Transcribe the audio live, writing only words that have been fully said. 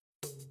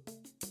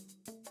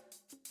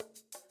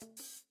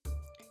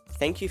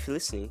Thank you for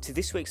listening to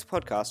this week's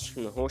podcast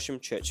from the Horsham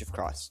Church of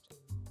Christ.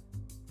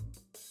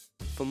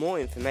 For more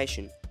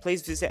information,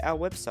 please visit our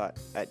website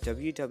at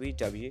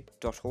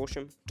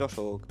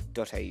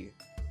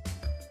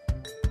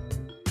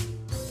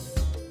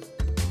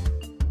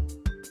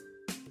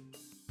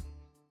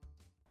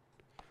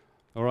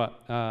All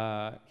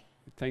right,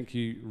 thank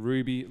you,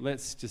 Ruby.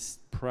 Let's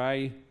just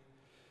pray,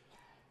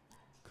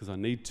 because I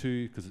need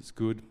to, because it's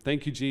good.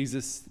 Thank you,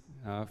 Jesus,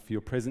 for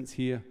your presence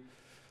here.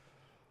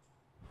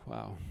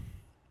 Wow.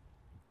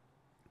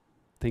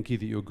 Thank you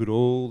that you're good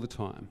all the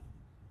time.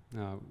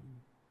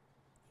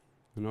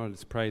 And I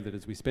just pray that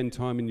as we spend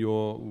time in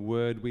your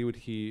word, we would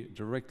hear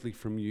directly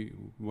from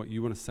you what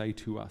you want to say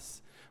to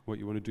us, what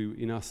you want to do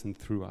in us and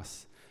through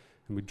us.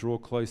 And we draw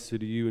closer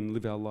to you and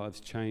live our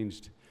lives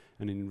changed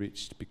and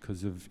enriched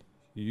because of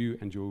you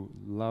and your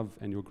love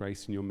and your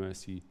grace and your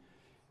mercy.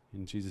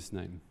 In Jesus'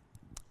 name,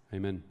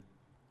 amen.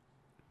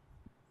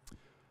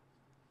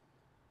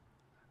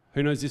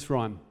 Who knows this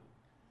rhyme?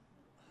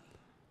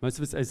 Most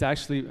of us, it's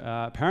actually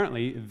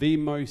apparently the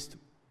most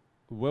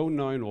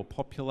well-known or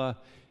popular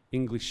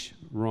English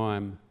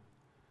rhyme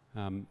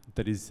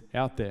that is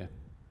out there.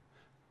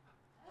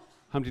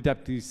 Humpty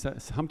Dumpty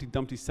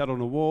sat on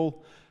a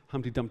wall.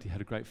 Humpty Dumpty had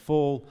a great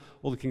fall.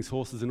 All the king's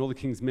horses and all the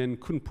king's men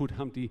couldn't put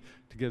Humpty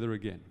together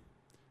again.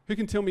 Who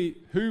can tell me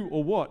who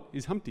or what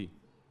is Humpty?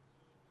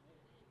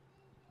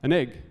 An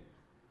egg.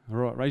 All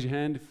right, raise your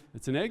hand if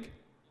it's an egg.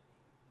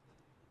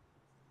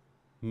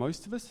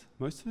 Most of us?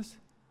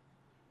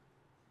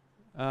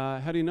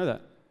 How do you know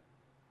that?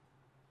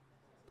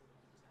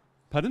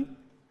 Pardon?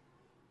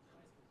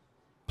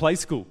 Play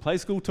school. Play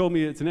school told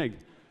me it's an egg.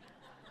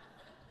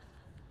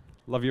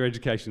 Love your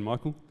education,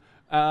 Michael.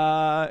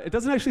 It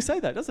doesn't actually say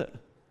that, does it? It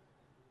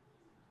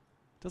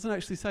doesn't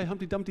actually say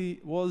Humpty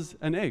Dumpty was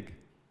an egg.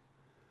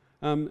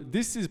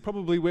 This is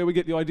probably where we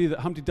get the idea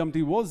that Humpty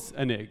Dumpty was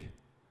an egg,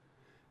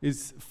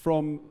 is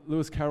from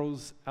Lewis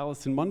Carroll's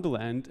Alice in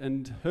Wonderland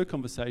and her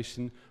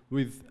conversation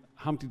with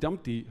Humpty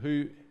Dumpty,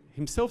 who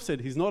himself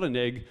said he's not an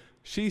egg.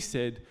 She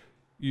said,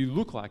 you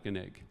look like an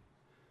egg.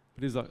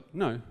 But he's like,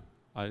 no,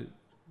 I'm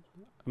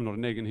not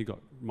an egg, and he got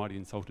mighty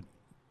insulted.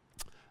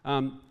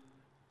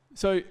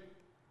 So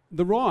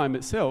the rhyme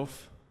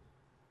itself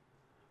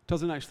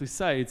doesn't actually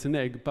say it's an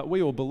egg, but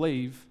we all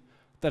believe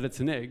that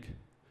it's an egg,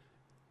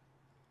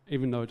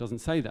 even though it doesn't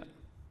say that.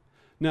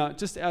 Now,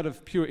 just out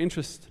of pure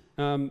interest,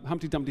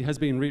 Humpty Dumpty has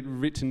been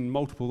written in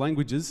multiple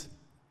languages,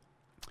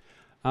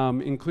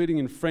 including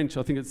in French.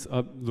 I think it's,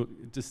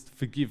 look, just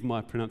forgive my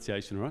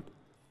pronunciation, all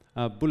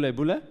right? Bulle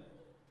bulle.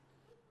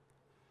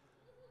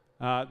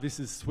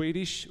 This is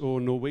Swedish or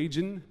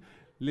Norwegian,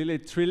 Lille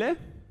Trille.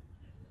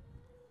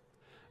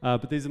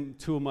 But these are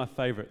two of my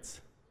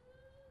favorites.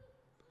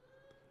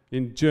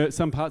 In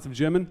some parts of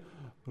German,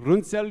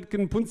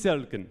 Runzelken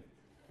Punzelken.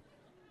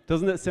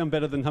 Doesn't that sound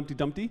better than Humpty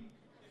Dumpty?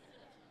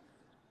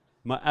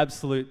 My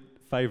absolute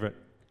favorite.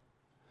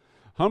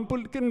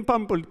 Humpulken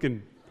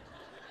Pumpulken.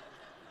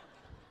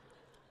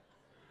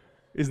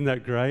 Isn't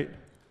that great?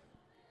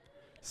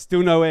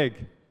 Still no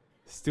egg.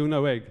 Still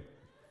no egg.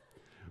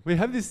 We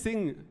have this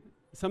thing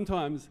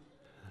sometimes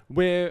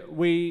where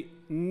we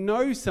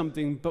know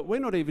something, but we're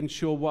not even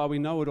sure why we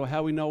know it or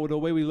how we know it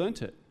or where we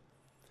learnt it.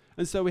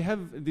 And so we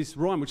have this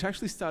rhyme, which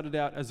actually started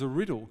out as a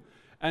riddle.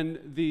 And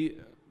the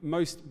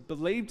most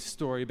believed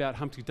story about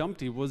Humpty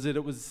Dumpty was that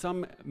it was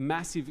some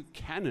massive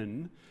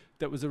cannon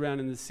that was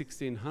around in the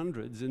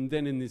 1600s. And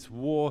then in this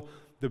war,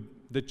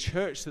 the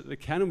church that the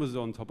cannon was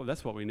on top of,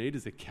 that's what we need,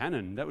 is a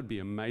cannon. That would be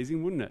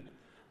amazing, wouldn't it?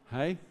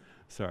 Hey?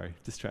 Sorry,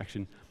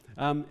 distraction.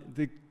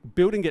 The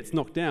building gets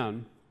knocked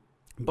down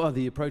by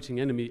the approaching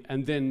enemy,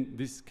 and then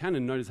this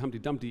cannon, known as Humpty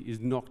Dumpty, is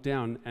knocked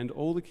down, and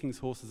all the king's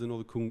horses and all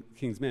the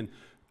king's men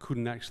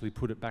couldn't actually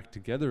put it back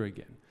together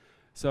again.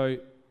 So,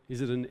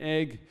 is it an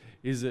egg?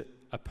 Is it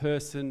a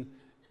person?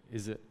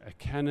 Is it a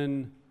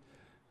cannon?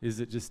 Is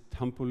it just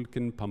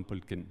Humpulken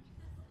Pumpulken?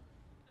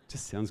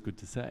 Just sounds good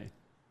to say.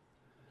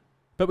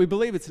 But we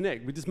believe it's an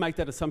egg. We just make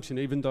that assumption,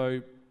 even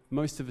though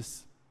most of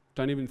us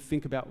don't even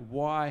think about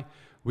why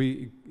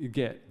we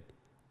get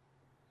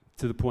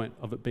to the point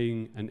of it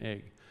being an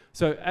egg.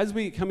 So as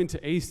we come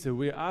into Easter,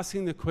 we're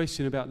asking the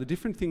question about the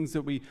different things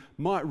that we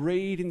might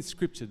read in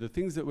Scripture, the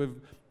things that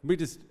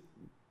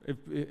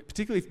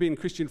particularly if you've been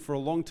Christian for a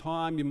long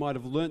time, you might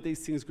have learnt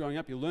these things growing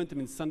up. You learnt them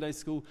in Sunday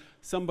school.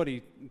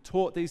 Somebody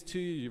taught these to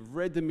you. You've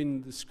read them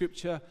in the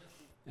Scripture.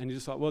 And you're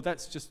just like, well,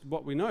 that's just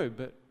what we know.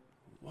 But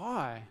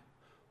why?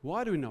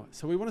 Why do we know it?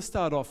 So we want to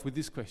start off with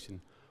this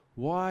question.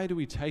 Why do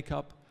we take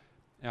up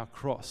our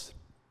cross?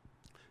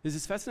 There's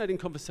this fascinating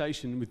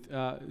conversation with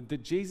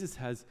that Jesus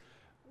has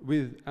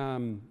with,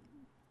 I've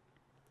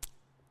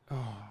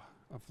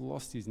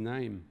lost his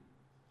name.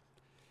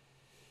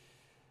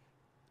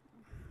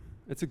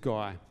 It's a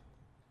guy.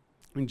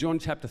 In John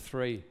chapter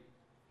 3,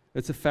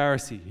 it's a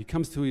Pharisee. He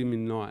comes to him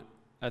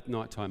at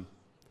night time.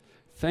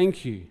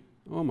 Thank you.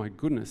 Oh my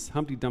goodness.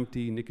 Humpty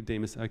Dumpty,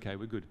 Nicodemus. Okay,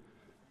 we're good.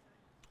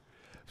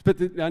 But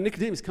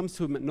Nicodemus comes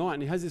to him at night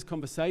and he has this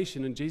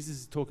conversation, and Jesus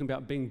is talking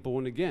about being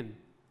born again.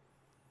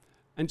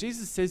 And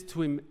Jesus says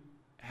to him,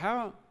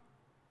 how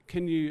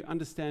can you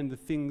understand the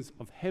things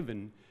of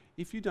heaven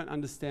if you don't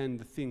understand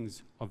the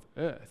things of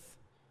earth?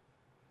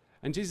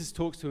 And Jesus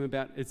talks to him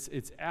about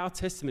it's our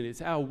testimony,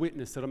 it's our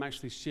witness that I'm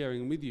actually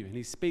sharing with you. And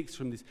he speaks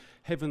from this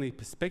heavenly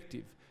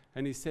perspective.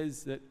 And he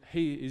says that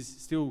he is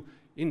still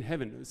in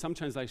heaven. Some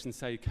translations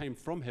say he came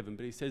from heaven,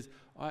 but he says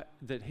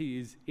that he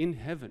is in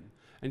heaven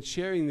and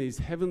sharing these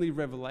heavenly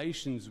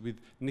revelations with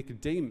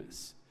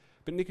Nicodemus.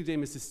 But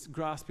Nicodemus is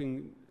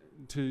struggling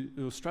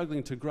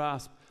to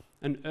grasp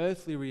an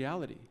earthly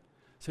reality.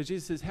 So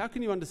Jesus says, how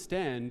can you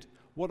understand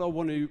what I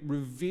want to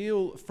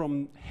reveal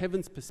from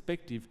heaven's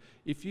perspective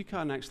if you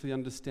can't actually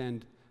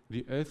understand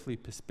the earthly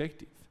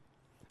perspective?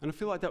 And I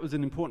feel like that was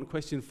an important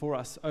question for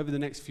us over the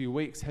next few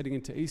weeks heading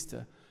into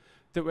Easter.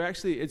 That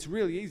it's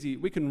really easy.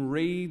 We can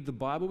read the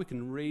Bible, we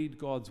can read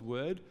God's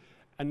word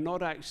and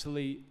not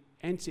actually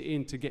enter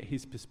in to get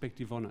his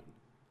perspective on it.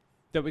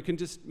 That we can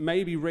just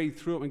maybe read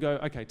through it and go,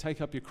 okay, take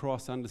up your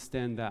cross,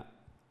 understand that.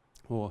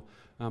 Or,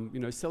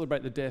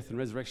 celebrate the death and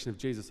resurrection of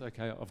Jesus.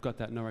 Okay, I've got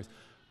that, no worries.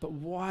 But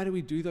why do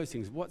we do those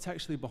things? What's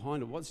actually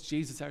behind it? What's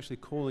Jesus actually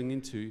calling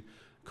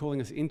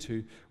us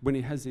into when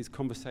he has these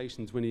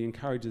conversations, when he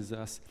encourages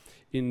us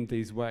in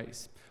these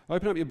ways?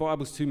 Open up your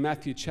Bibles to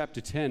Matthew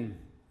chapter 10.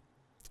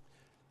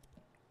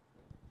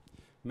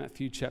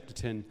 Matthew chapter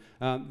 10.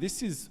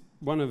 This is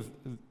one of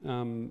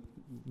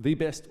the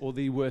best or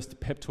the worst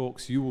pep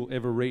talks you will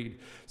ever read.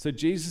 So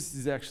Jesus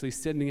is actually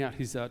sending out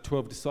his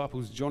 12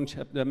 disciples.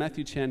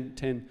 Matthew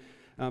 10,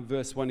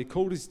 verse 1. He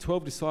called his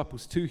 12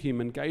 disciples to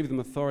him and gave them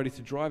authority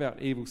to drive out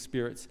evil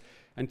spirits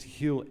and to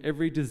heal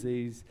every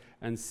disease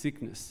and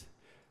sickness.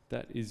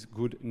 That is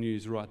good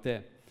news right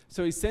there.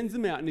 So he sends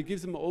them out and he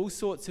gives them all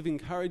sorts of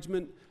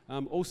encouragement,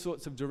 all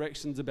sorts of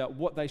directions about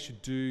what they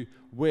should do,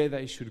 where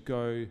they should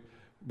go,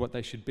 what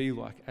they should be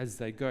like as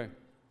they go.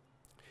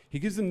 He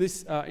gives them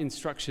this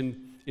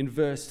instruction in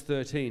verse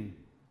 13.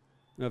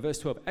 Verse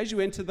 12. As you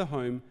enter the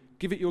home,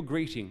 give it your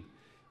greeting.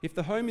 If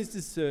the home is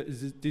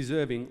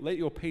deserving, let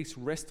your peace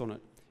rest on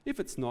it. If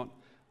it's not,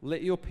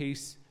 let your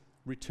peace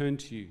return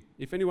to you.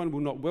 If anyone will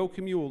not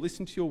welcome you or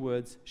listen to your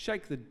words,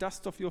 shake the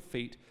dust off your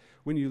feet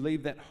when you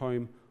leave that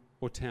home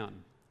or town.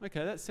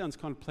 Okay, that sounds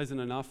kind of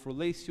pleasant enough.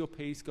 Release your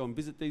peace, go and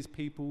visit these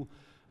people,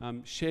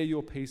 share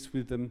your peace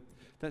with them.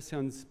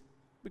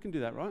 We can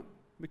do that, right?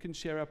 We can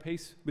share our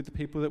peace with the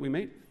people that we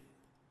meet.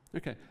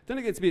 Okay, then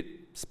it gets a bit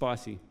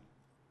spicy.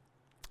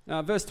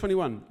 Verse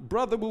 21,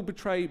 brother will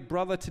betray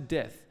brother to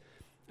death,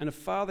 and a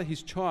father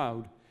his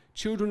child.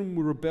 Children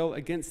will rebel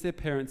against their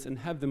parents and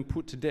have them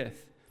put to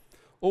death.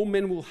 All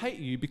men will hate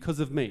you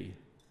because of me,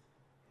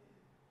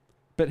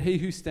 but he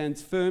who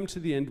stands firm to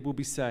the end will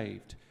be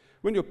saved.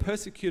 When you're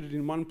persecuted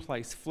in one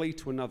place, flee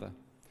to another.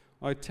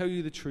 I tell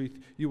you the truth,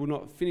 you will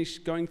not finish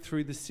going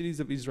through the cities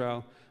of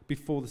Israel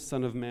before the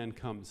Son of Man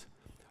comes.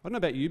 I don't know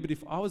about you, but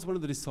if I was one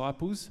of the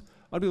disciples,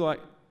 I'd be like,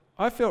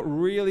 I felt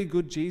really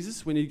good,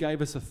 Jesus, when you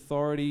gave us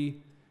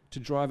authority to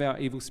drive out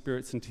evil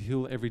spirits and to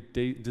heal every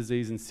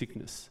disease and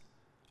sickness.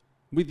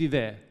 With you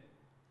there,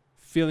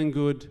 feeling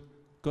good,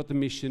 got the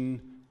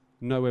mission,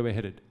 know where we're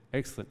headed.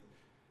 Excellent.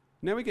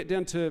 Now we get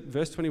down to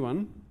verse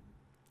 21.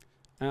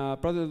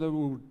 Brother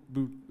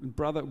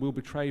will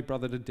betray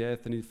brother to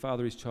death, and his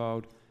father his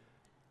child.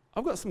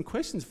 I've got some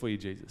questions for you,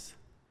 Jesus.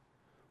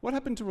 What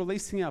happened to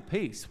releasing our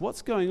peace?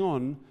 What's going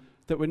on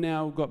that we've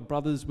now got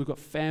brothers, we've got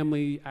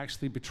family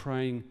actually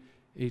betraying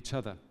each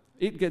other?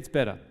 It gets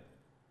better.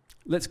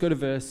 Let's go to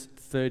verse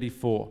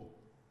 34.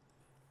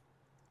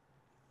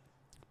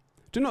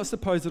 Do not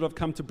suppose that I've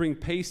come to bring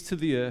peace to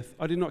the earth.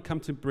 I did not come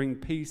to bring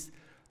peace,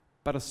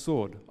 but a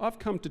sword. I've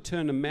come to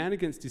turn a man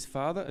against his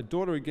father, a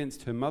daughter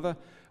against her mother,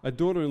 a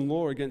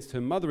daughter-in-law against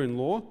her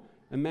mother-in-law.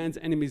 A man's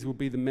enemies will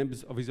be the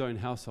members of his own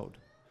household.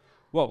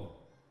 Well,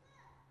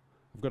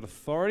 I've got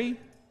authority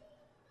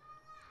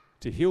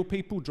to heal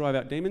people, drive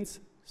out demons.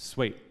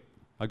 Sweet.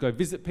 I go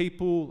visit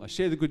people, I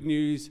share the good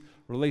news,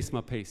 release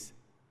my peace.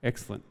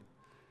 Excellent.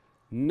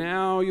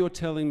 Now you're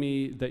telling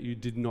me that you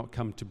did not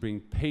come to bring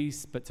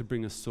peace, but to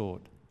bring a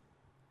sword.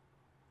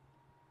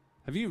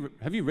 Have you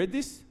read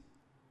this?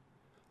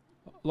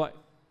 Like,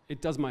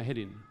 it does my head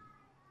in.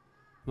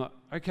 I'm like,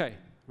 okay,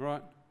 all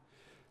right.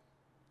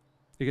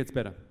 It gets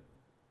better.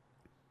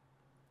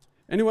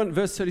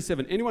 Verse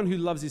 37, anyone who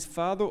loves his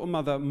father or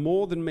mother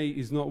more than me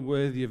is not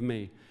worthy of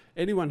me.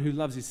 Anyone who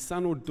loves his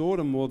son or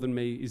daughter more than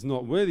me is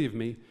not worthy of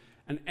me.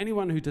 And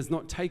anyone who does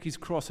not take his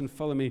cross and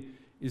follow me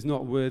is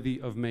not worthy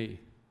of me.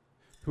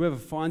 Whoever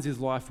finds his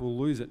life will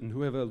lose it, and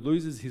whoever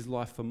loses his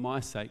life for my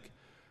sake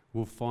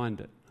will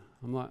find it.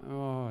 I'm like,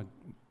 oh,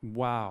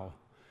 wow.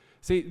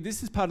 See,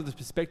 this is part of the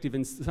perspective,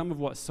 and some of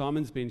what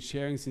Simon's been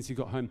sharing since he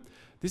got home.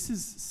 This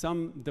is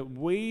some that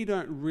we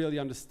don't really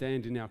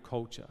understand in our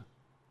culture.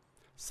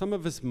 Some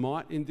of us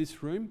might in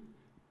this room,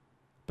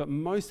 but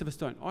most of us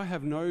don't. I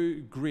have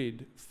no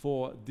grid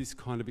for this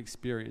kind of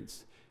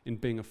experience in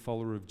being a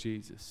follower of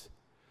Jesus,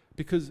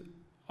 because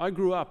I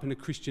grew up in a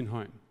Christian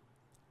home.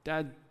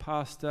 Dad,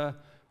 pastor,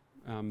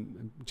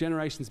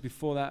 generations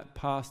before that,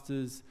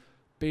 pastors,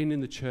 been in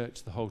the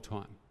church the whole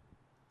time.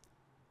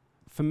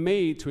 For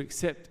me to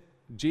accept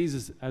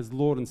Jesus as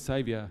Lord and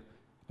Savior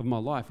of my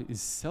life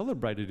is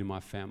celebrated in my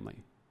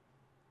family.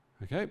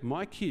 Okay?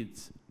 My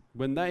kids,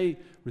 when they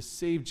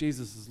receive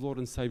Jesus as Lord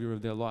and Savior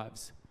of their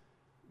lives,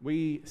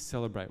 we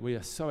celebrate. We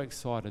are so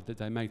excited that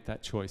they make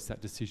that choice,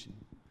 that decision.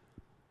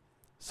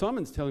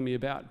 Simon's telling me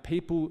about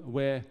people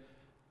where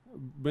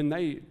when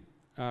they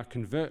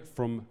convert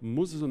from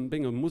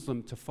being a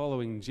Muslim to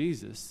following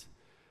Jesus,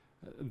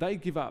 they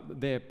give up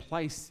their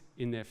place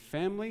in their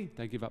family,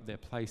 they give up their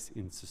place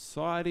in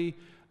society,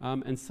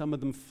 and some of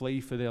them flee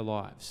for their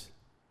lives.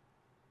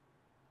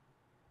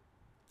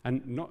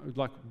 And not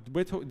like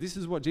this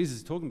is what Jesus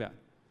is talking about.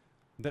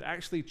 That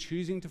actually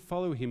choosing to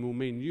follow him will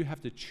mean you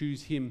have to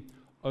choose him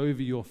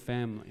over your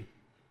family,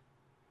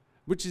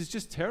 which is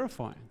just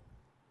terrifying.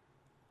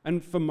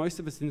 And for most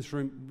of us in this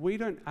room, we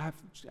don't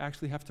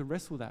actually have to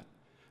wrestle that.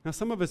 Now,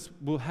 some of us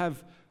will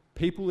have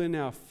people in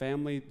our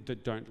family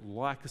that don't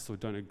like us or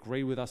don't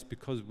agree with us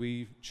because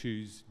we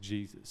choose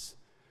Jesus.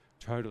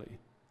 Totally.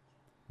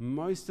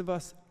 Most of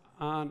us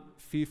aren't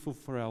fearful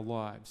for our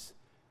lives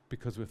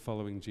because we're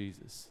following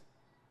Jesus.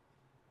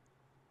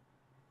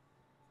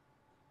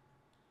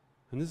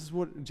 And this is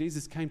what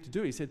Jesus came to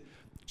do. He said,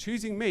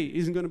 choosing me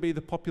isn't going to be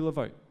the popular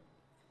vote.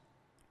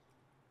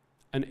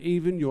 And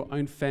even your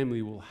own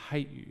family will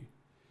hate you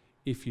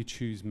if you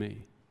choose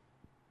me.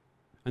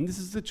 And this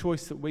is the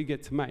choice that we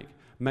get to make.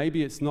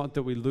 Maybe it's not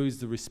that we lose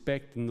the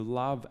respect and the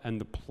love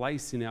and the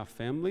place in our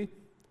family.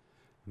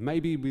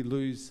 Maybe we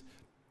lose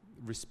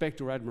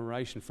respect or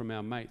admiration from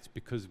our mates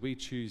because we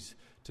choose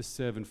to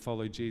serve and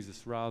follow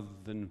Jesus rather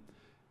than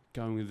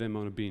going with them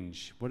on a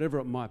binge, whatever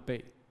it might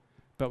be.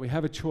 But we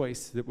have a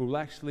choice that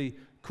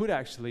could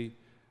actually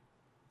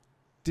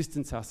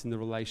distance us in the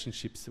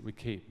relationships that we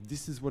keep.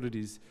 This is what it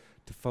is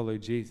to follow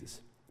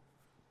Jesus.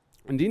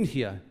 And in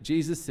here,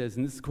 Jesus says,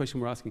 and this is the question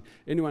we're asking,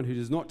 anyone who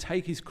does not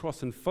take his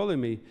cross and follow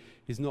me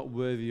is not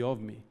worthy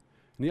of me.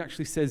 And he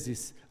actually says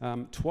this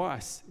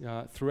twice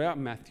throughout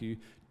Matthew.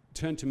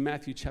 Turn to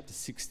Matthew chapter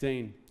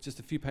 16, just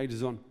a few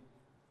pages on.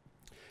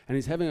 And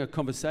he's having a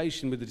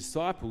conversation with the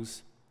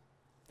disciples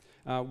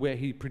where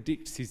he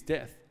predicts his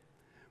death.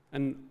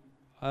 And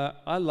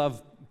I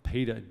love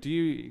Peter.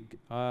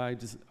 I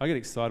get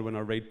excited when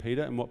I read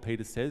Peter and what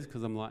Peter says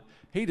because I'm like,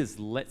 he just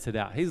lets it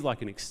out. He's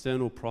like an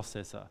external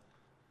processor,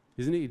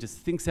 isn't he? He just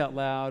thinks out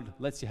loud,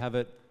 lets you have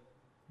it.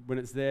 When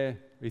it's there,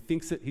 he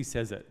thinks it, he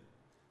says it.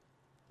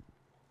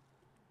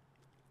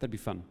 That'd be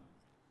fun.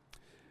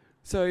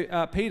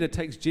 So Peter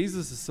takes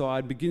Jesus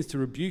aside, begins to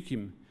rebuke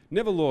him.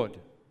 Never, Lord,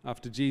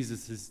 after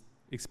Jesus has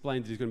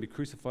explained that he's going to be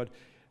crucified.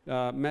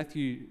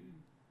 Matthew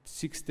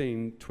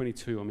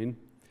 16:22, I'm in.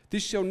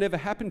 This shall never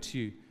happen to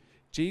you.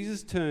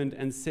 Jesus turned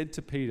and said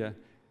to Peter,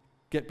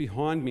 get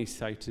behind me,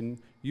 Satan.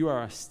 You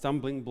are a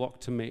stumbling block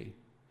to me.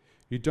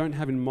 You don't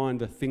have in mind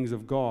the things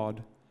of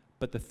God,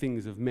 but the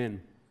things of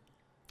men.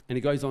 And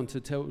he goes on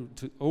to tell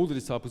to all the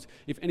disciples,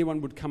 if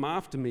anyone would come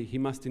after me, he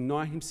must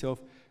deny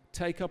himself,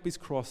 take up his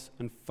cross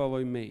and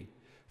follow me.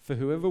 For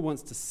whoever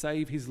wants to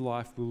save his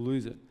life will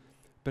lose it,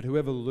 but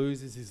whoever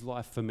loses his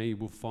life for me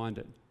will find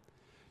it.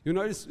 You'll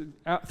notice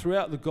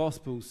throughout the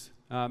Gospels,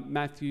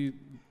 Matthew,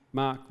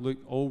 Mark, Luke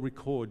all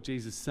record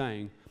Jesus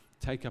saying,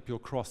 take up your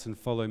cross and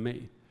follow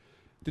me.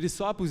 The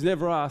disciples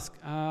never ask,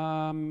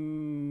 what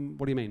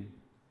do you mean?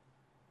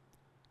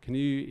 Can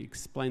you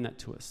explain that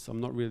to us?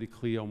 I'm not really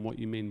clear on what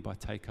you mean by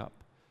take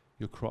up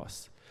your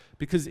cross.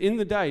 Because in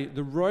the day,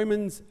 the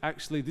Romans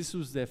actually, this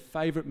was their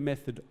favorite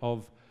method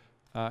of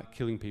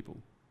killing people,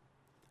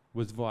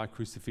 was via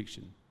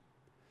crucifixion.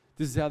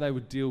 This is how they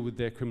would deal with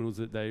their criminals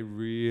that they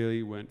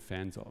really weren't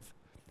fans of.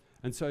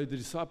 And so the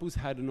disciples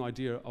had an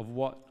idea of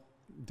what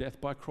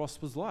death by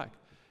cross was like.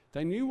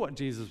 They knew what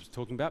Jesus was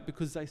talking about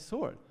because they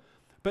saw it.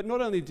 But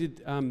not only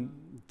did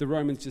the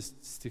Romans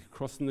just stick a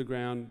cross in the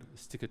ground,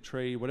 stick a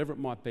tree, whatever it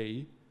might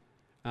be,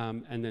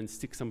 and then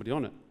stick somebody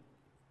on it.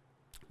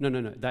 No.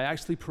 They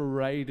actually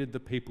paraded the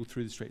people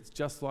through the streets,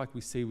 just like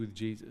we see with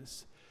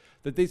Jesus.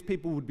 That these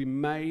people would be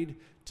made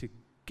to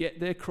get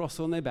their cross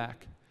on their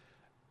back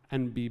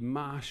and be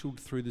marshaled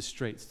through the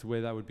streets to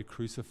where they would be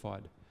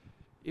crucified.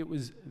 It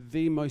was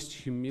the most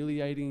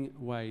humiliating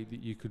way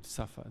that you could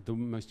suffer, the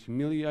most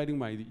humiliating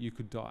way that you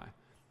could die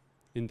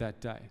in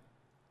that day.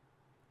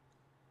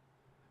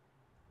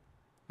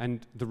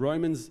 And the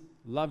Romans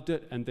loved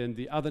it, and then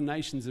the other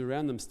nations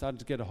around them started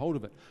to get a hold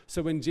of it.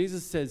 So when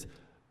Jesus says,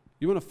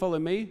 you want to follow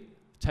me?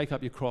 Take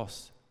up your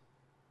cross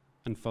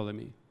and follow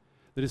me.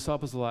 The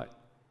disciples are like,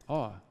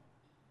 oh,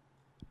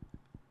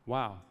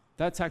 wow.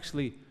 That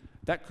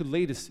could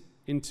lead us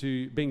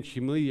into being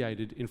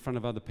humiliated in front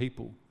of other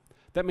people.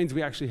 That means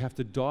we actually have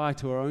to die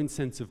to our own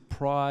sense of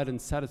pride and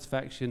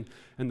satisfaction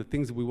and the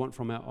things that we want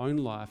from our own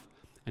life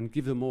and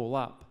give them all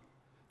up,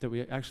 that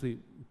we actually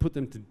put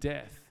them to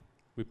death.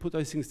 We put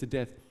those things to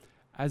death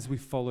as we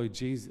follow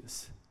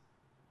Jesus.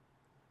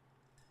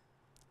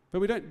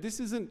 But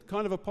this isn't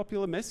kind of a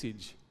popular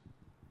message.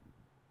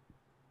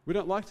 We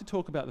don't like to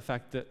talk about the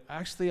fact that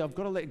actually I've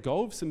got to let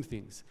go of some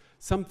things.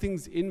 Some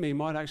things in me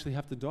might actually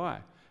have to die.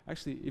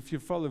 Actually, if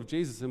you're a follower of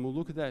Jesus, and we'll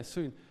look at that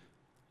soon,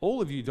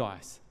 all of you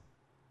dies.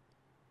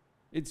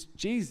 It's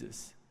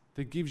Jesus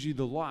that gives you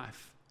the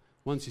life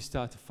once you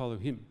start to follow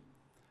him.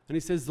 And he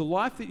says, the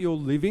life that you're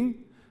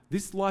living,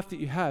 this life that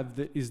you have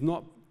that is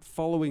not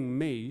following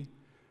me,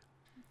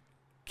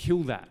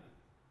 kill that.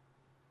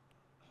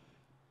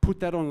 Put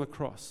that on the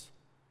cross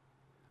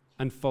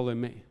and follow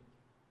me.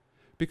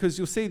 Because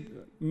you'll see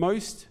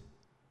most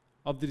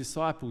of the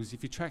disciples,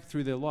 if you track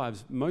through their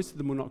lives, most of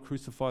them were not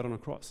crucified on a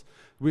cross.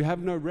 We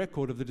have no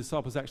record of the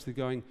disciples actually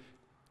going,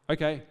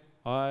 okay,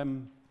 I'll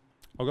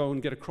go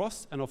and get a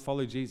cross and I'll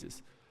follow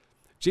Jesus.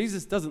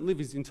 Jesus doesn't live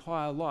his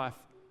entire life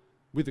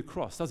with a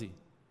cross, does he?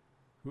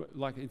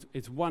 Like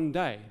it's one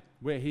day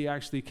where he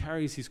actually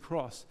carries his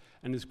cross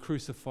and is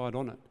crucified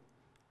on it.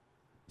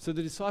 So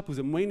the disciples,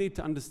 and we need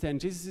to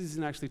understand, Jesus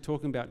isn't actually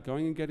talking about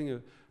going and getting a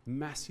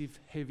massive,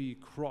 heavy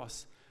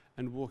cross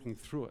and walking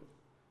through it.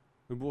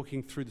 We're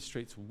walking through the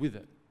streets with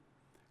it.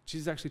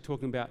 Jesus is actually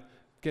talking about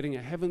getting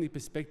a heavenly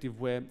perspective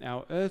where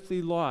our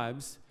earthly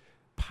lives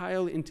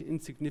pale into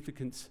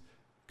insignificance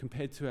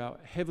compared to our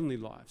heavenly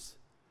lives.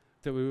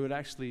 That we would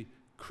actually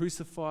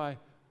crucify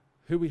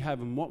who we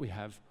have and what we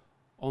have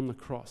on the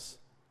cross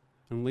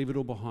and leave it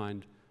all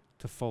behind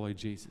to follow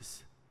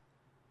Jesus.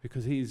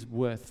 Because he is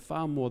worth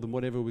far more than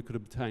whatever we could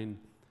obtain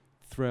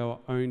through our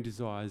own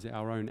desires,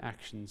 our own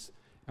actions,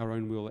 our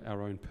own will,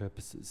 our own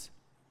purposes.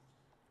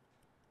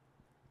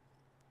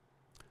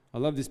 I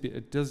love this bit.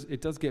 It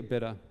does get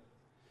better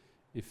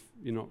if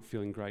you're not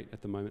feeling great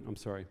at the moment. I'm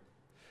sorry.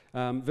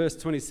 Verse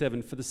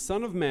 27, for the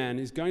Son of Man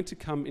is going to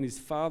come in his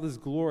Father's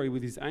glory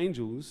with his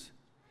angels,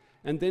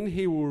 and then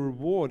he will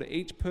reward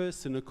each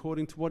person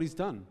according to what he's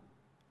done.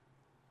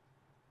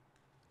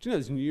 Do you know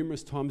there's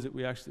numerous times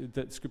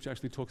that Scripture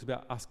actually talks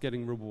about us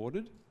getting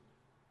rewarded?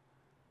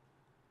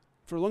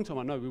 For a long time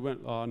I know we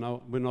went, oh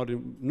no, we're not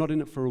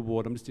in it for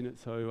reward, I'm just in it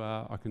so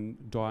I can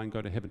die and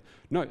go to heaven.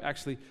 No,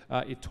 actually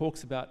it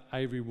talks about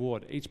a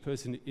reward. Each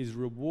person is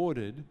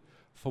rewarded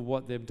for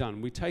what they've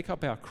done. We take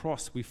up our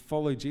cross, we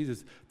follow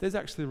Jesus. There's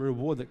actually a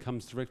reward that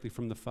comes directly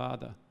from the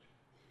Father.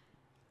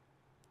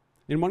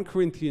 In 1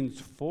 Corinthians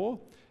 4,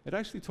 it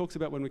actually talks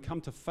about when we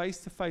come to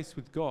face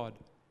with God,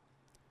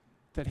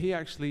 that he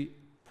actually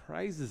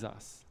praises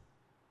us.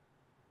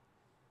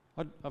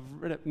 I've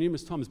read it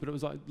numerous times, but it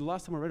was like, the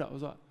last time I read it, I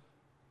was like,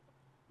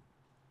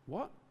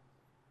 what?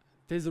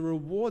 There's a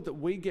reward that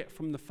we get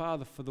from the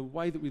Father for the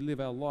way that we live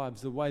our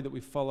lives, the way that we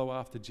follow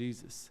after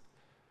Jesus.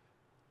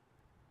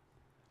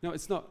 No,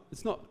 it's not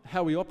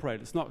how we operate.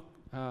 It's not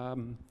part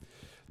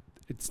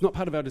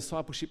of our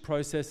discipleship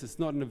process. It's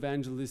not an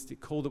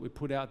evangelistic call that we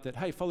put out that,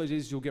 hey, follow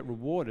Jesus, you'll get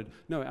rewarded.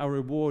 No, our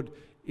reward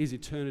is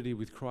eternity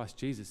with Christ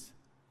Jesus.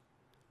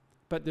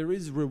 But there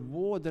is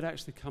reward that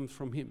actually comes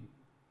from him.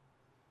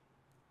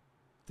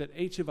 That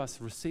each of us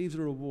receives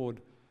a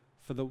reward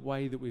for the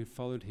way that we've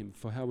followed him,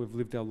 for how we've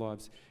lived our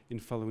lives in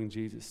following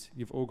Jesus.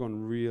 You've all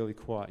gone really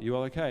quiet. You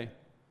all okay?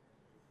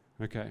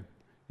 Okay.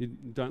 You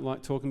don't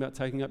like talking about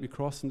taking up your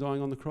cross and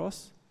dying on the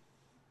cross?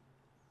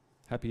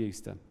 Happy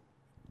Easter.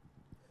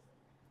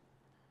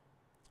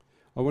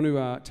 I want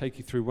to take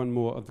you through one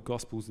more of the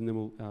Gospels and then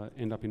we'll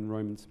end up in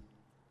Romans.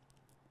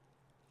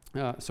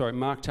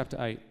 Mark chapter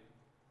 8.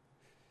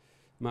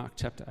 Mark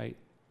chapter 8.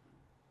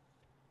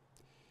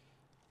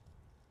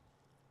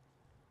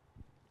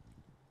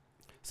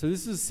 So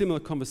this is a similar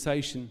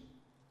conversation,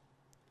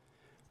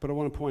 but I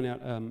want to point out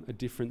a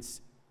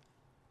difference.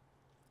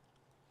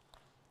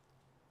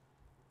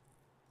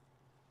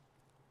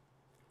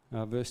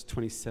 Verse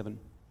 27.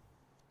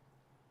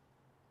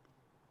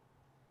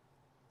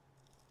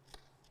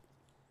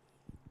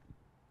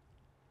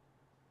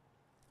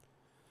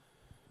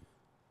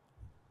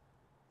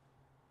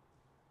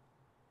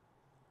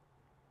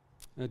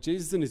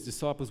 Jesus and his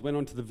disciples went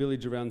on to the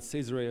village around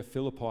Caesarea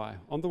Philippi.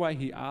 On the way,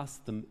 he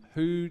asked them,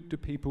 "Who do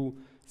people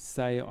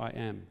say I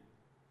am?"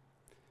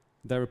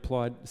 They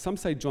replied, "Some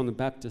say John the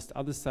Baptist,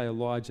 others say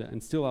Elijah,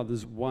 and still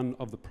others one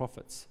of the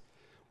prophets."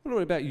 "What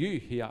about you?"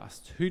 he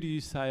asked. "Who do you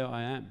say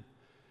I am?"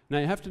 Now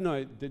you have to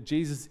know that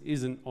Jesus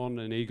isn't on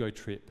an ego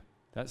trip.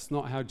 That's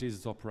not how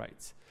Jesus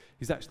operates.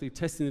 He's actually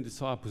testing the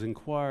disciples,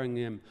 inquiring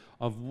them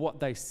of what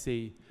they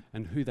see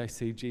and who they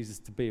see Jesus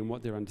to be and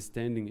what their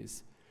understanding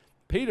is.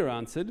 Peter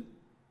answered,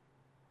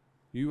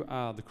 "You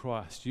are the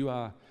Christ, you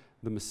are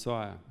the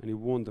Messiah." And he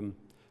warned them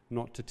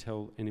not to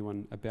tell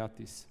anyone about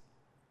this.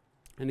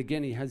 And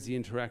again, he has the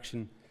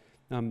interaction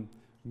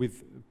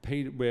with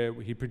Peter where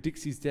he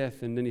predicts his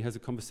death, and then he has a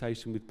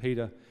conversation with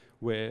Peter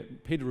where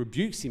Peter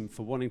rebukes him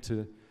for wanting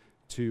to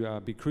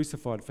be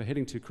crucified, for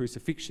heading to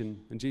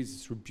crucifixion, and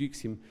Jesus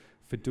rebukes him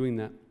for doing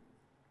that.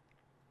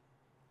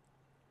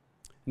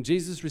 And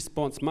Jesus'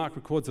 response, Mark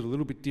records it a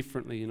little bit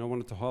differently, and I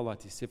wanted to highlight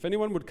this. "If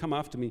anyone would come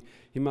after me,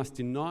 he must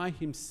deny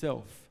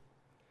himself,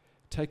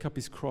 take up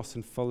his cross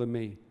and follow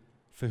me.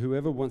 For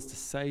whoever wants to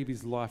save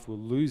his life will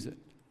lose it.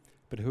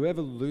 But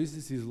whoever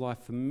loses his life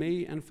for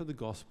me and for the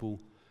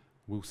gospel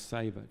will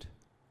save it.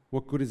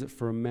 What good is it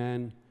for a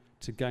man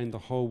to gain the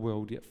whole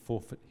world yet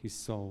forfeit his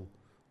soul?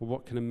 Or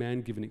what can a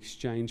man give in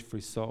exchange for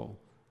his soul?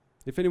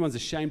 If anyone's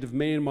ashamed of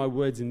me and my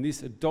words in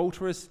this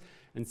adulterous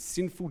and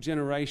sinful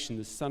generation,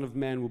 the Son of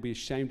Man will be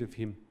ashamed of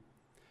him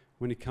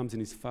when he comes in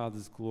his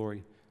Father's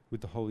glory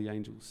with the holy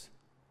angels.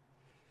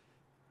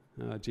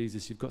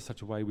 Jesus, you've got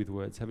such a way with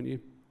words, haven't you?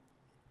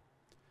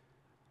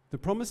 The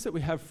promise that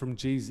we have from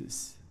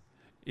Jesus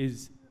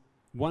is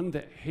one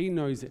that he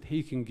knows that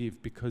he can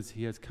give because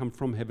he has come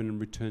from heaven and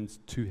returns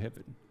to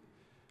heaven.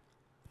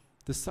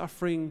 The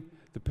suffering,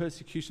 the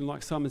persecution,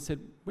 like Simon said,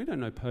 we don't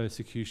know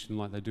persecution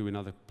like they do in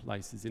other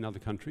places, in other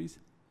countries.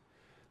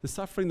 The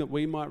suffering that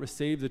we might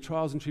receive, the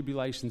trials and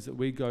tribulations that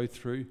we go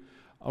through,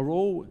 are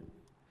all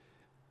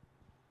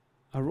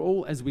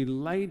as we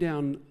lay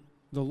down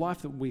the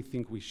life that we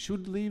think we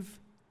should live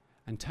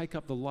and take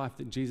up the life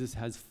that Jesus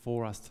has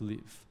for us to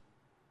live.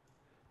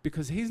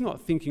 Because he's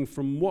not thinking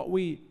from what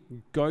we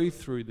go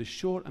through, the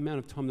short amount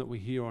of time that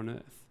we're here on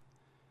earth.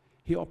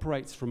 He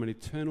operates from an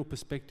eternal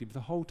perspective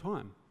the whole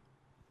time.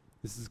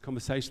 This is a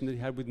conversation that he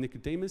had with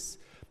Nicodemus.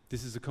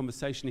 This is a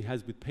conversation he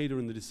has with Peter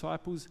and the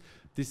disciples.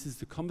 This is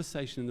the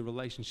conversation and the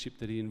relationship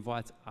that he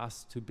invites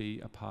us to be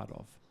a part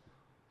of.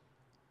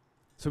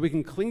 So we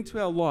can cling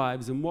to our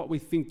lives and what we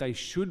think they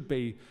should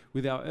be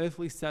with our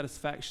earthly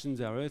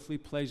satisfactions, our earthly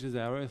pleasures,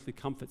 our earthly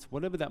comforts,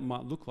 whatever that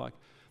might look like.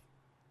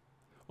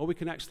 Or we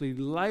can actually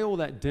lay all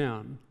that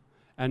down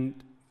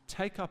and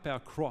take up our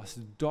cross,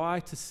 die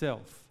to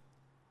self,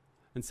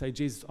 and say,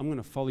 Jesus, I'm going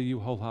to follow you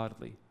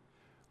wholeheartedly.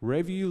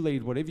 Wherever you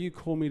lead, whatever you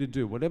call me to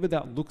do, whatever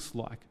that looks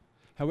like,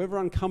 however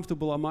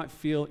uncomfortable I might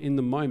feel in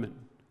the moment,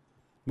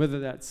 whether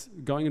that's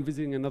going and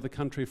visiting another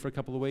country for a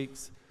couple of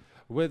weeks,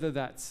 whether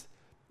that's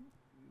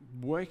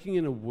working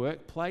in a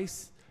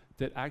workplace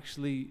that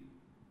actually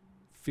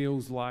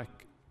feels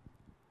like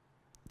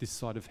this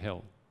side of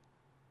hell.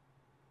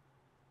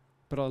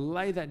 But I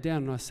lay that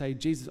down and I say,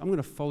 Jesus, I'm going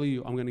to follow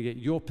you. I'm going to get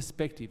your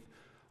perspective.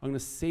 I'm going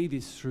to see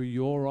this through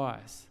your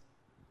eyes.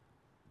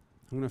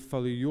 I'm going to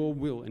follow your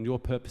will and your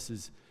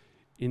purposes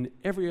in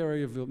every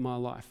area of my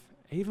life,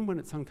 even when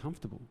it's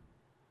uncomfortable.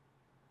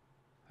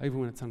 Even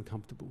when it's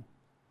uncomfortable.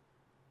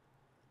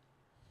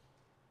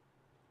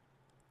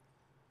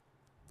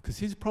 Because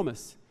his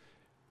promise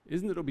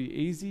isn't that it'll be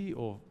easy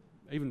or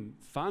even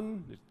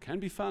fun. It can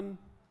be fun.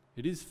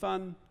 It is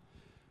fun.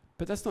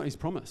 But that's not his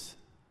promise.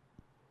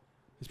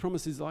 His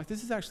promise is like,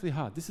 this is actually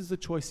hard. This is the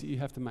choice that you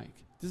have to make.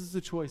 This is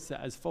the choice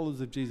that as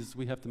followers of Jesus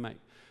we have to make.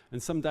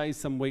 And some days,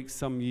 some weeks,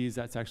 some years,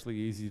 that's actually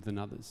easier than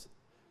others.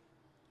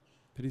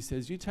 But he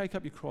says, you take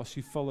up your cross,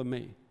 you follow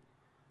me.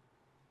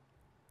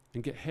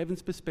 And get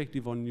heaven's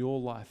perspective on your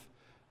life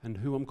and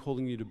who I'm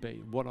calling you to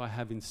be, what I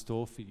have in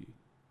store for you.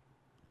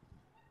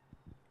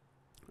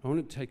 I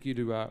want to take you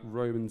to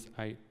Romans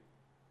 8.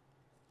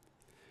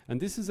 And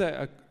this is,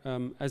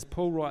 as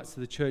Paul writes to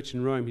the church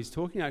in Rome, he's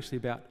talking actually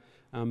about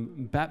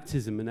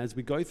baptism. And as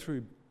we go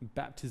through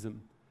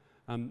baptism,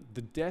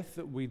 the death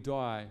that we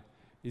die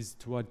is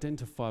to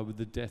identify with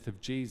the death of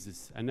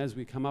Jesus. And as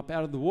we come up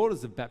out of the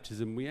waters of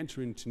baptism, we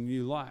enter into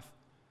new life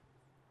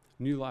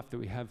that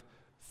we have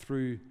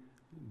through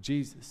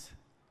Jesus.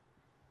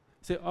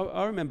 So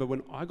I remember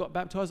when I got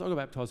baptized when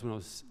I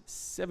was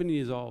 7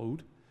 years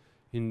old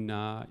in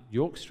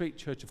York Street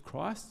Church of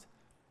Christ,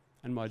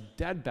 and my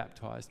dad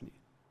baptized me.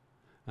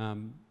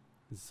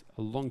 It's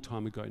a long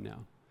time ago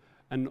now.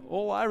 And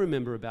all I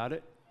remember about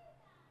it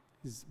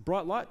is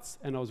bright lights,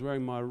 and I was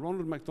wearing my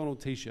Ronald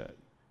McDonald t-shirt.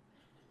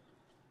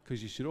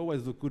 Because you should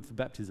always look good for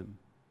baptism.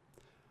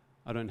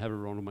 I don't have a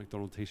Ronald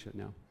McDonald t-shirt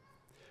now.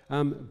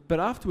 But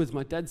afterwards,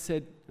 my dad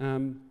said,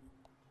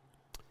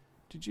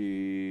 did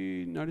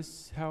you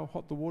notice how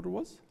hot the water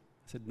was?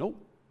 I said,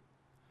 nope.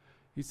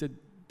 He said,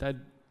 Dad,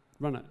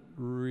 run it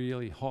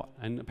really hot.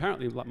 And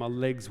apparently, like, my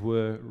legs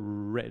were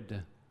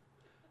red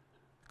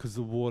because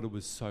the water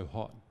was so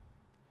hot.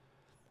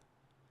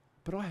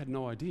 But I had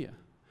no idea.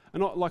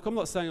 And I'm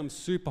not saying I'm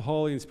super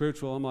holy and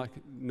spiritual. I'm like,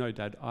 no,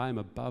 Dad, I am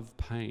above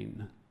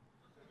pain.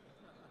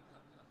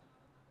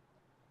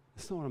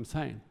 That's not what I'm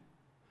saying.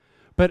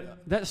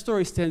 But that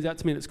story stands out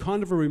to me, and it's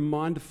kind of a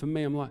reminder for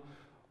me. I'm like,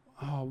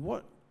 oh,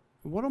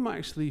 what am I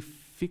actually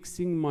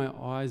fixing my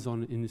eyes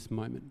on in this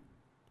moment?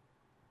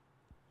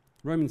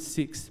 Romans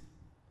 6.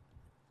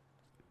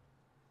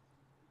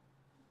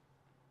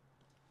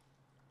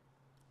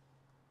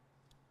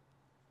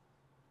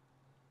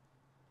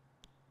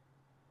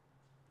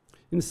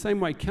 In the same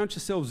way, count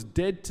yourselves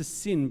dead to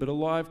sin, but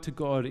alive to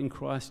God in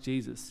Christ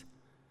Jesus.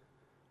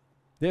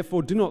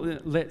 Therefore, do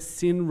not let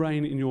sin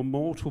reign in your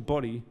mortal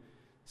body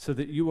so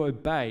that you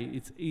obey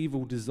its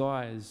evil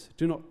desires.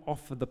 Do not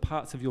offer the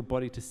parts of your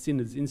body to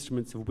sin as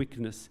instruments of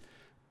wickedness,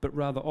 but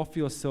rather offer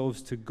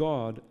yourselves to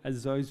God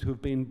as those who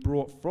have been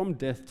brought from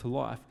death to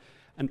life,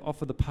 and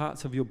offer the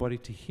parts of your body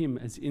to him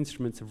as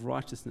instruments of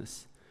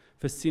righteousness.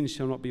 For sin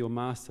shall not be your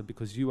master,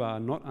 because you are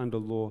not under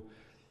law,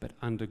 but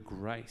under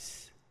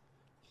grace.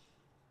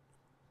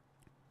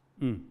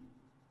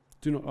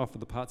 Do not offer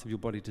the parts of your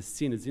body to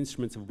sin as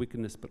instruments of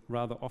wickedness, but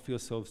rather offer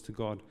yourselves to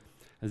God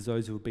as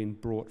those who have been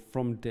brought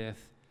from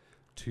death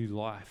to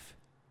life.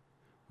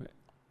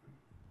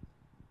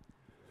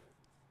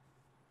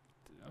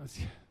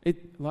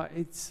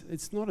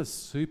 It's not a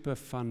super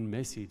fun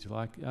message.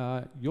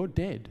 You're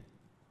dead.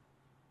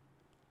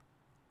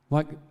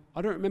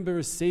 I don't remember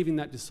receiving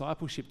that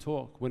discipleship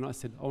talk when I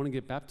said, I want to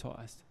get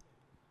baptized.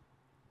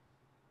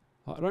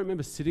 I don't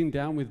remember sitting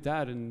down with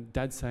Dad and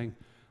Dad saying,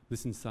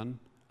 listen, son,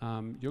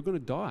 you're going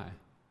to die.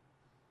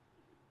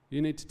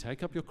 You need to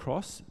take up your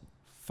cross,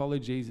 follow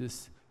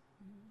Jesus,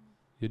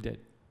 you're dead.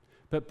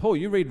 But Paul,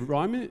 you read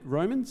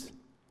Romans,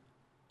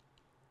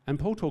 and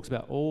Paul talks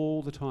about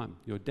all the time,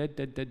 you're dead,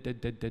 dead, dead, dead,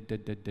 dead, dead,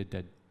 dead, dead, dead,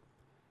 dead,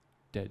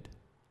 dead.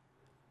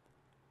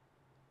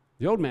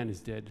 The old man is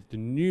dead, the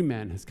new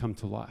man has come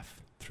to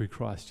life through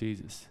Christ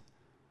Jesus,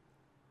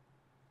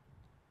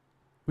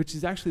 which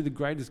is actually the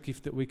greatest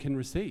gift that we can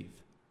receive.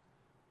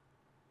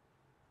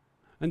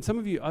 And some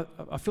of you,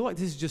 I feel like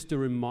this is just a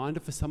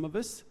reminder for some of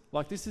us.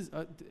 Like this is,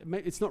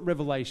 it's not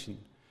revelation.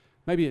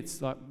 Maybe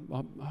it's like,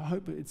 I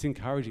hope it's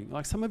encouraging.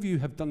 Like some of you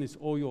have done this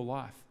all your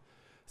life.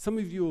 Some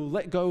of you will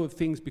let go of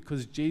things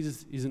because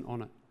Jesus isn't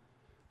on it.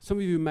 Some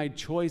of you made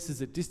choices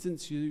that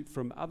distance you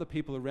from other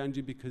people around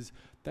you because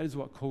that is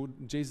what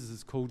Jesus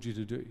has called you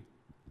to do.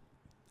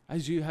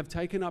 As you have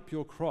taken up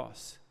your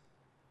cross,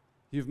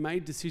 you've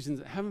made decisions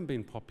that haven't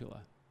been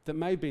popular, that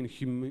may have been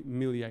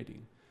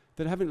humiliating,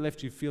 that haven't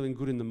left you feeling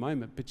good in the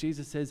moment. But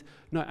Jesus says,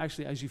 no,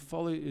 actually, as you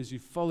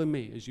follow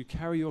me, as you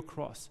carry your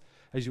cross,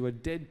 as you are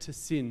dead to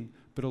sin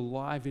but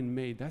alive in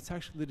me, that's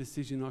actually the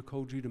decision I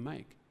called you to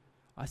make.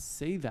 I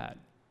see that.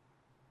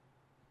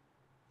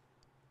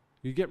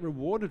 You get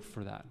rewarded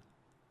for that.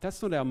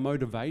 That's not our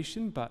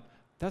motivation, but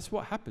that's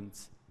what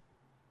happens.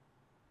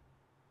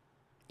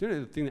 Do you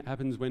know the thing that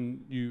happens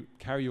when you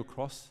carry your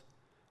cross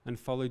and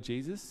follow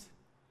Jesus?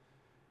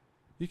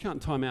 You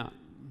can't time out.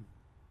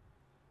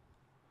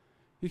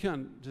 You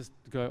can't just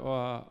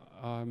go,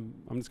 I'm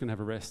just going to have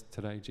a rest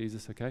today,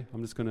 Jesus, okay?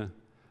 I'm just going to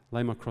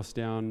lay my cross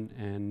down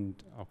and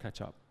I'll catch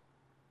up.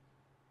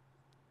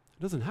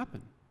 It doesn't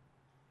happen.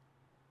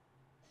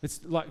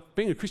 It's like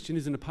being a Christian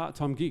isn't a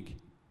part-time gig.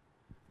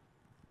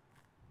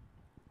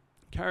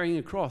 Carrying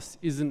a cross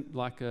isn't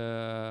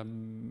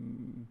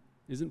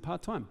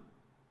part-time.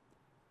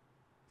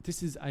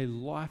 This is a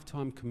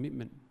lifetime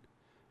commitment.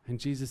 And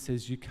Jesus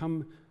says, you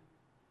come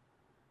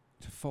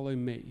to follow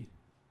me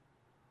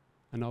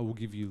and I will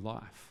give you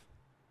life.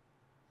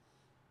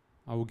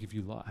 I will give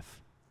you life.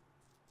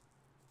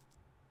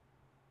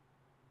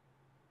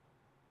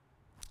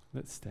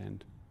 Let's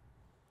stand.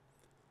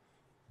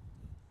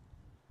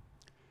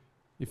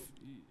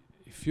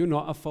 If you're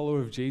not a follower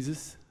of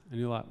Jesus and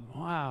you're like,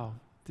 wow,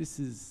 this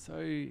is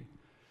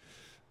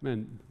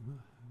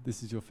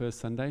your first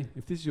Sunday.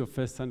 If this is your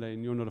first Sunday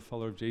and you're not a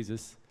follower of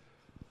Jesus,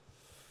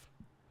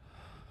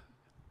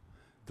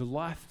 the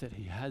life that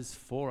he has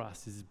for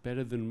us is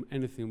better than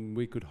anything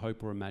we could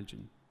hope or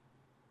imagine.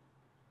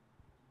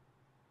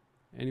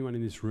 Anyone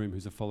in this room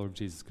who's a follower of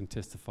Jesus can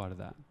testify to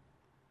that.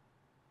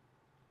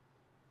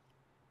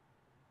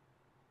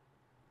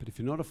 But if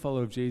you're not a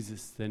follower of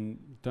Jesus, then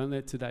don't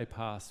let today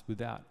pass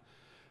without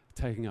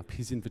taking up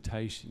his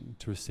invitation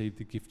to receive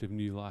the gift of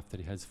new life that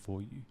he has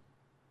for you.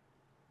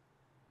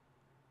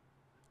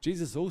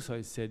 Jesus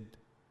also said,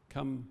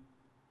 come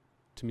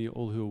to me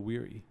all who are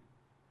weary,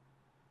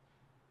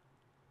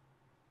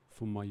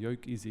 for my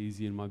yoke is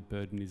easy and my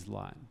burden is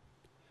light.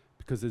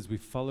 Because as we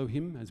follow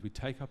him, as we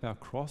take up our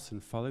cross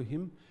and follow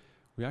him,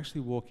 we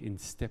actually walk in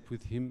step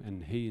with him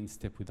and he in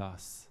step with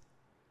us.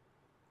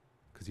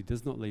 Because he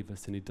does not leave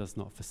us and he does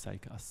not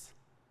forsake us.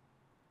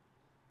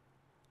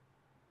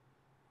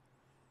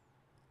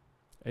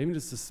 Even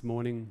just this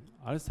morning,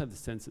 I just have the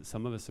sense that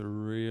some of us are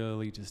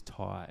really just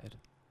tired.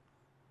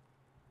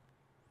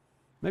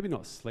 Maybe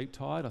not sleep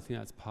tired, I think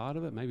that's part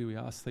of it. Maybe we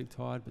are sleep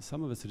tired, but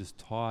some of us are just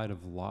tired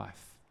of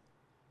life.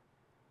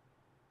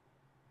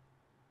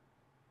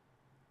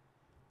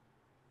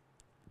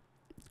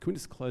 Can we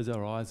just close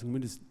our eyes and we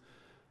just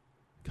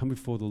come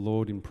before the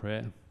Lord in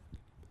prayer?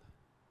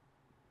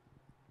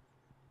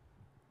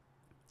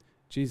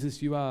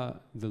 Jesus, you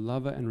are the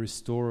lover and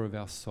restorer of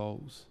our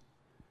souls.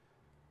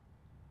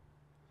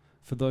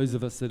 For those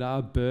of us that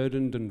are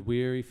burdened and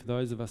weary, for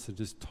those of us that are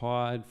just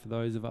tired, for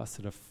those of us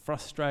that are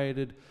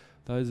frustrated,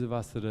 those of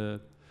us that are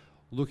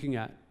looking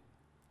at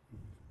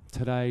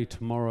today,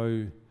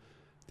 tomorrow,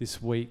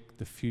 this week,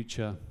 the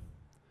future,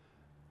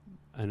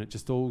 and it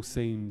just all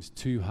seems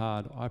too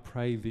hard, I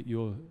pray that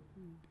your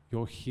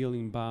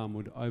healing balm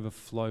would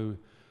overflow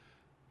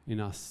in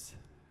us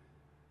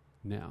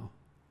now.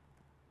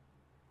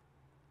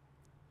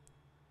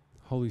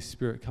 Holy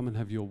Spirit, come and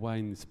have your way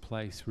in this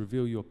place.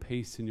 Reveal your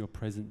peace and your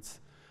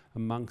presence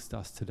amongst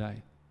us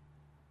today.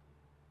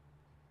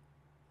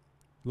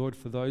 Lord,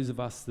 for those of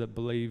us that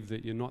believe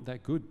that you're not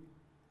that good,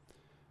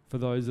 for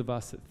those of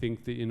us that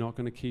think that you're not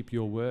going to keep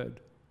your word,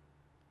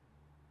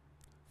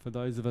 for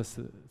those of us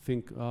that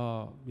think,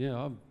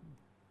 I've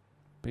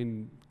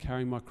been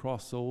carrying my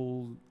cross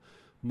all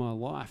my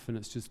life and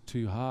it's just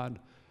too hard.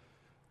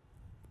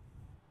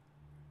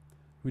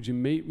 Would you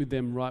meet with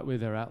them right where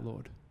they're at,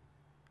 Lord?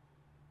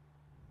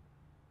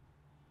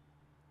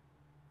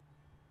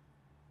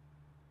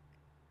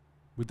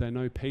 Would they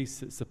know peace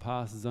that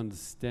surpasses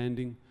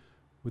understanding?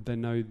 Would they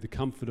know the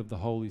comfort of the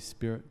Holy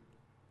Spirit?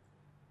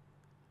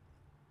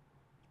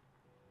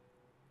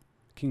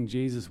 King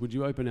Jesus, would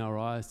you open our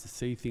eyes to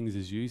see things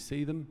as you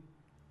see them?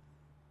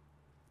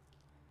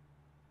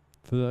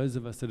 For those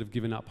of us that have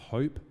given up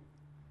hope,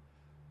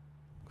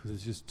 because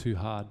it's just too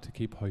hard to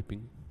keep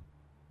hoping.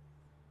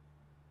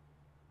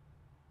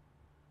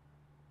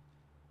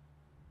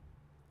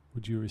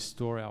 Would you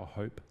restore our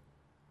hope?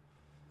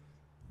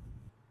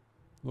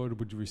 Lord,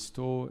 would you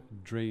restore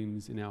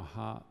dreams in our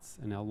hearts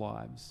and our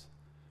lives?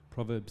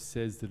 Proverbs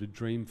says that a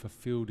dream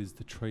fulfilled is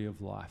the tree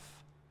of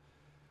life.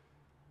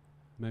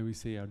 May we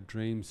see our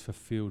dreams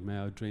fulfilled. May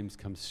our dreams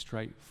come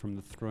straight from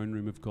the throne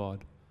room of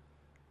God.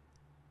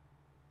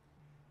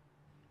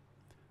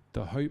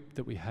 The hope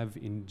that we have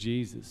in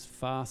Jesus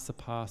far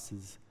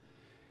surpasses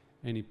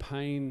any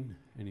pain,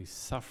 any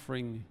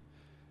suffering,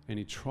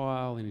 any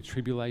trial, any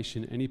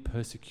tribulation, any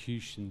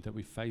persecution that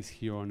we face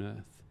here on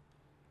earth.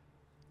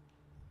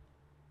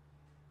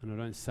 And I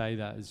don't say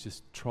that as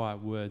just trite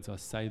words. I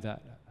say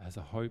that as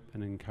a hope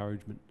and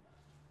encouragement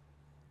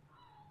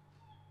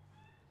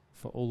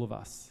for all of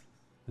us,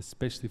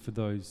 especially for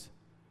those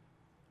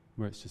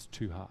where it's just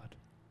too hard.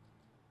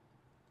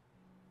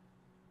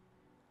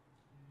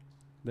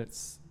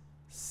 Let's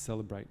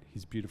celebrate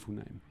his beautiful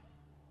name.